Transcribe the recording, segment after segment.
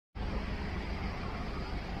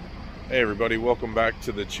Hey everybody, welcome back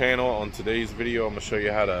to the channel. On today's video, I'm going to show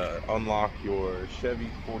you how to unlock your Chevy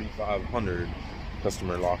 4500.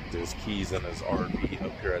 Customer locked his keys in his RV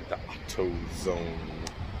up here at the AutoZone.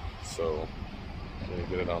 So I'm going to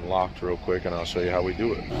get it unlocked real quick and I'll show you how we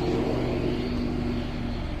do it.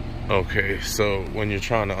 Okay, so when you're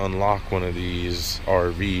trying to unlock one of these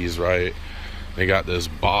RVs, right, they got this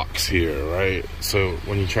box here, right? So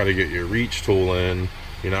when you try to get your reach tool in,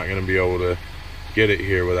 you're not going to be able to get it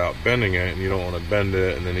here without bending it, and you don't want to bend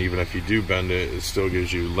it. And then even if you do bend it, it still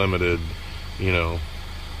gives you limited,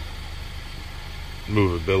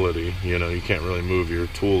 movability. You can't really move your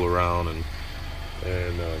tool around and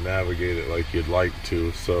navigate it like you'd like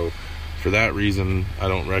to. So for that reason, I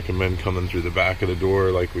don't recommend coming through the back of the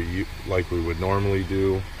door like we would normally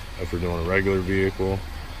do if we're doing a regular vehicle.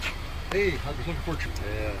 Hey, I was looking for you.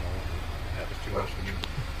 Yeah, that was too much for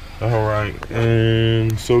me. All right,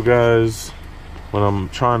 and so guys, when I'm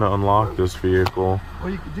trying to unlock this vehicle. Oh,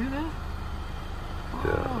 you could do that?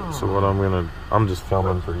 Yeah, so what I'm just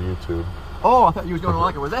filming for YouTube. Oh, I thought you was going to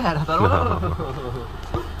unlock it with that. I thought, no.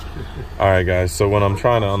 Alright guys, so when I'm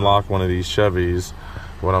trying to unlock one of these Chevys,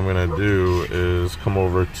 what I'm gonna do is come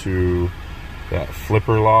over to that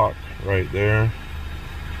flipper lock right there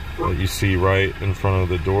that you see right in front of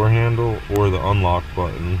the door handle, or the unlock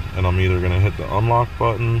button, and I'm either gonna hit the unlock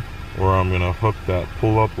button or I'm gonna hook that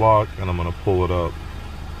pull-up lock and I'm gonna pull it up.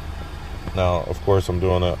 Now, of course, I'm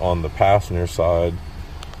doing it on the passenger side,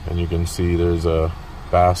 and you can see there's a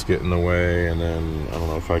basket in the way, and then I don't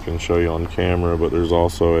know if I can show you on camera, but there's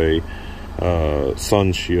also a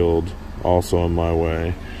sun shield also in my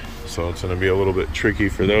way. So it's gonna be a little bit tricky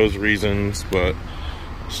for those reasons, but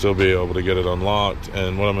still be able to get it unlocked.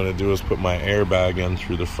 And what I'm gonna do is put my airbag in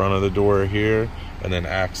through the front of the door here, and then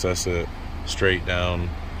access it straight down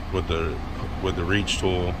with the reach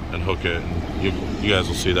tool and hook it, and you guys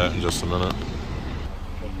will see that in just a minute.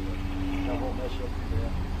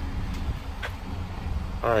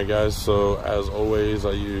 Alright guys, so as always,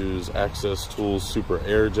 I use Access Tools Super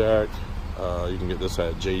Air Jack. You can get this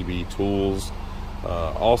at JB Tools.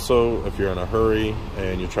 Also, if you're in a hurry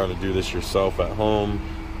and you're trying to do this yourself at home,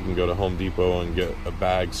 you can go to Home Depot and get a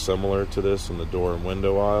bag similar to this in the door and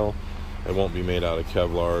window aisle. It won't be made out of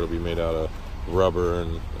Kevlar, it'll be made out of rubber,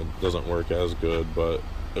 and it doesn't work as good, but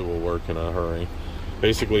it will work in a hurry.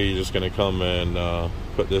 Basically, you're just going to come and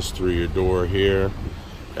put this through your door here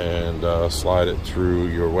and slide it through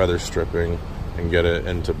your weather stripping and get it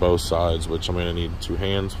into both sides, which I'm going to need 2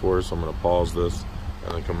 hands for, so I'm going to pause this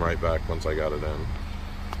and then come right back once I got it in.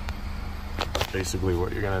 Basically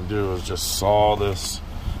what you're going to do is just saw this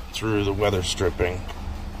through the weather stripping,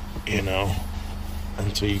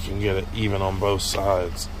 until you can get it even on both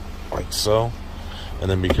sides, like so. And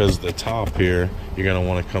then because the top here, you're going to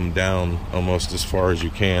want to come down almost as far as you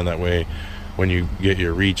can. That way when you get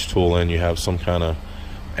your reach tool in, you have some kind of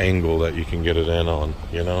angle that you can get it in on,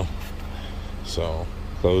 So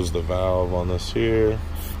close the valve on this here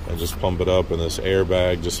and just pump it up, and this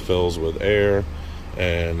airbag just fills with air.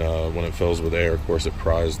 And when it fills with air, of course, it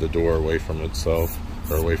pries the door away from itself,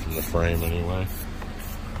 or away from the frame anyway.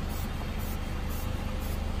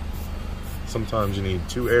 Sometimes you need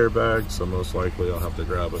 2 airbags, so most likely I'll have to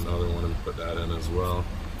grab another one and put that in as well.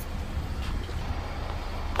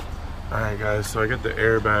 Alright guys, so I got the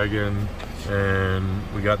airbag in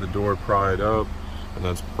and we got the door pried up, and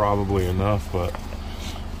that's probably enough, but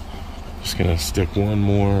I'm just gonna stick one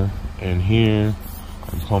more in here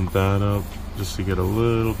and pump that up just to get a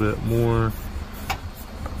little bit more.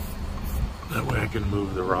 That way I can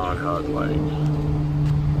move the rod how I'd like.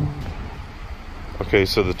 Okay,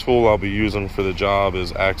 so the tool I'll be using for the job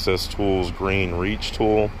is Access Tools Green Reach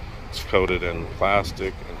Tool. It's coated in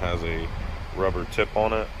plastic and has a rubber tip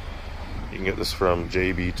on it. You can get this from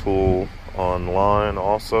JB Tool online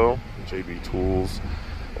also, JB Tools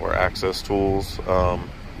or Access Tools.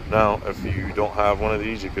 Now, if you don't have one of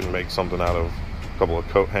these, you can make something out of a couple of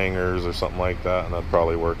coat hangers or something like that, and that'd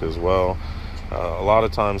probably work as well. A lot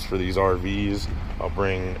of times for these RVs, I'll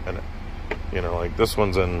bring like this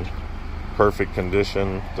one's in perfect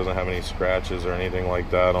condition, doesn't have any scratches or anything like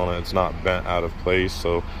that on it. It's not bent out of place,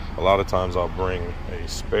 so a lot of times I'll bring a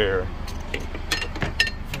spare for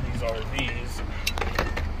these RVs.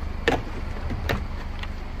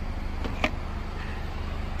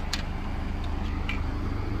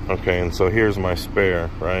 Okay, and so here's my spare,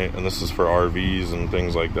 right? And this is for RVs and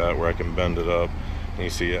things like that where I can bend it up. And you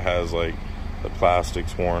see it has like the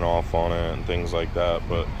plastic's worn off on it and things like that,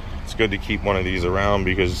 but it's good to keep one of these around,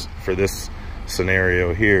 because for this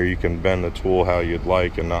scenario here, you can bend the tool how you'd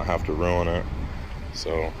like and not have to ruin it.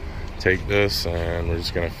 So take this and we're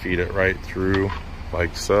just going to feed it right through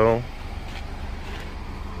like so.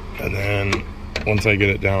 And then once I get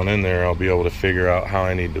it down in there, I'll be able to figure out how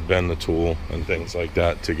I need to bend the tool and things like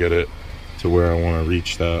that to get it to where I want to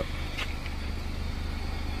reach that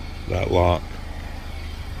lock.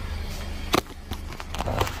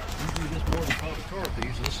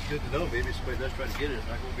 This is good to know. Maybe somebody does try to get it. It's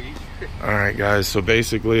not going to be easy. All right, guys. So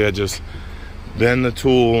basically, I just bend the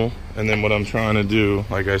tool, and then what I'm trying to do,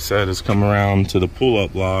 like I said, is come around to the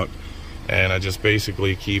pull-up lock, and I just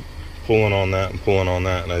basically keep pulling on that and pulling on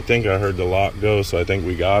that. And I think I heard the lock go, so I think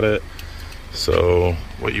we got it. So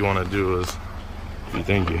what you want to do is, if you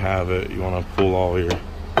think you have it, you want to pull all your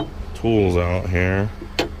tools out here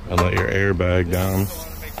and let your airbag down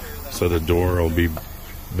so the door will be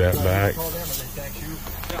bent back.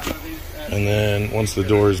 And then once the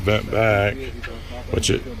door is bent back, which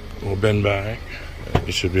it will bend back,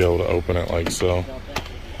 you should be able to open it like so.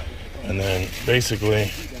 And then basically,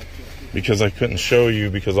 because I couldn't show you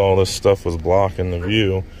because all this stuff was blocking the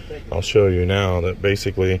view, I'll show you now that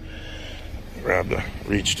basically, grab the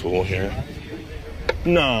reach tool here.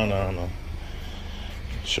 No.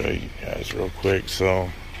 Show you guys real quick. So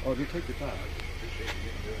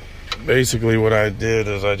basically what I did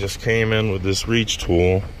is I just came in with this reach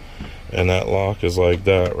tool, and that lock is like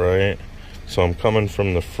that, right? So I'm coming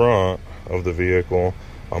from the front of the vehicle,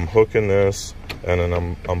 I'm hooking this, and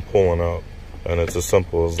then I'm pulling up, and it's as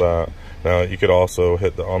simple as that. Now you could also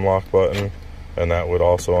hit the unlock button, and that would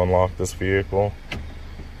also unlock this vehicle.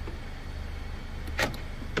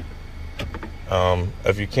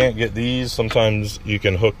 If you can't get these, sometimes you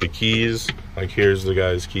can hook the keys. Like here's the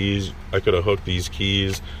guy's keys. I could have hooked these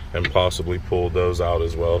keys and possibly pulled those out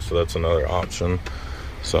as well, so that's another option.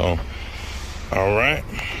 So all right,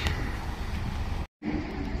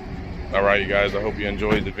 you guys, I hope you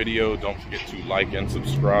enjoyed the video. Don't forget to like and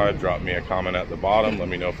subscribe. Drop me a comment at the bottom. Let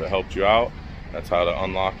me know if it helped you out. That's how to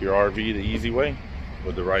unlock your RV the easy way,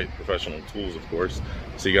 with the right professional tools, of course.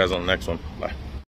 See you guys on the next one. Bye.